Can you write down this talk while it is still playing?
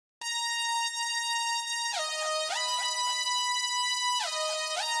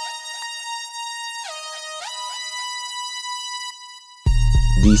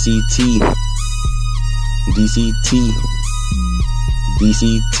DCT, DCT,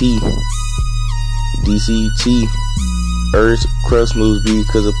 DCT, DCT. Earth's crust moves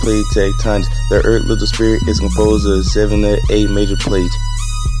because of plate tectonics. The Earth lithosphere is composed of 7 to 8 major plates,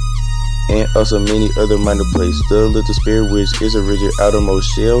 and also many other minor plates. The lithosphere, which is a rigid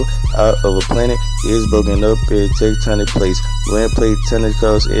outermost shell out of a planet, is broken up in tectonic plates. When plate tectonics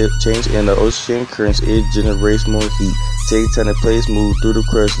cause change in the ocean currents, it generates more heat. Tectonic plates move through the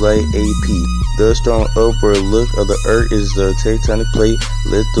crust like AP. The strong upward look of the Earth is the tectonic plate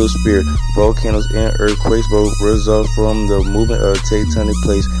lithosphere. Volcanoes and earthquakes both result from the movement of tectonic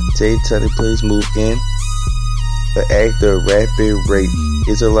plates. Tectonic plates move in at a rapid rate.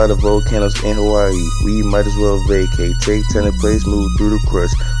 It's a lot of volcanoes in Hawaii. We might as well vacate. Tectonic plates move through the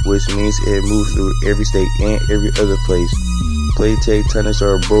crust, which means it moves through every state and every other place. Plate tectonics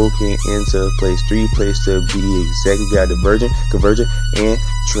are broken into place. 3 plates to be exact. We got divergent, convergent, and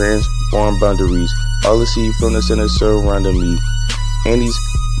transform boundaries. All I see from the center surrounding me. Andes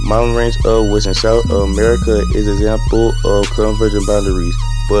mountain range of West and South America is an example of convergent boundaries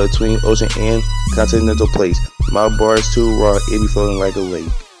between ocean and continental plates. My bar is too raw, it be floating like a lake.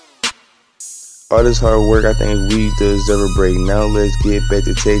 All this hard work, I think we deserve a break. Now let's get back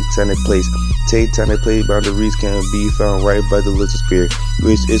to tectonic plates. Tectonic plate boundaries can be found right by the lithosphere,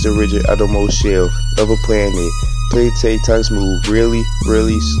 which is a rigid outermost shell of a planet. Plate tectonics move really,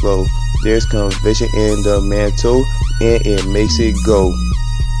 really slow. There's convection in the mantle, and it makes it go.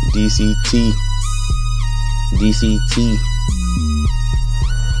 DCT, DCT.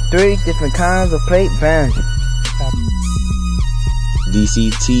 3 different kinds of plate boundaries.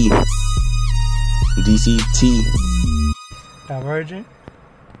 DCT, DCT. Divergent,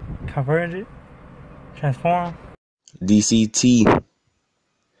 convergent, transform. DCT.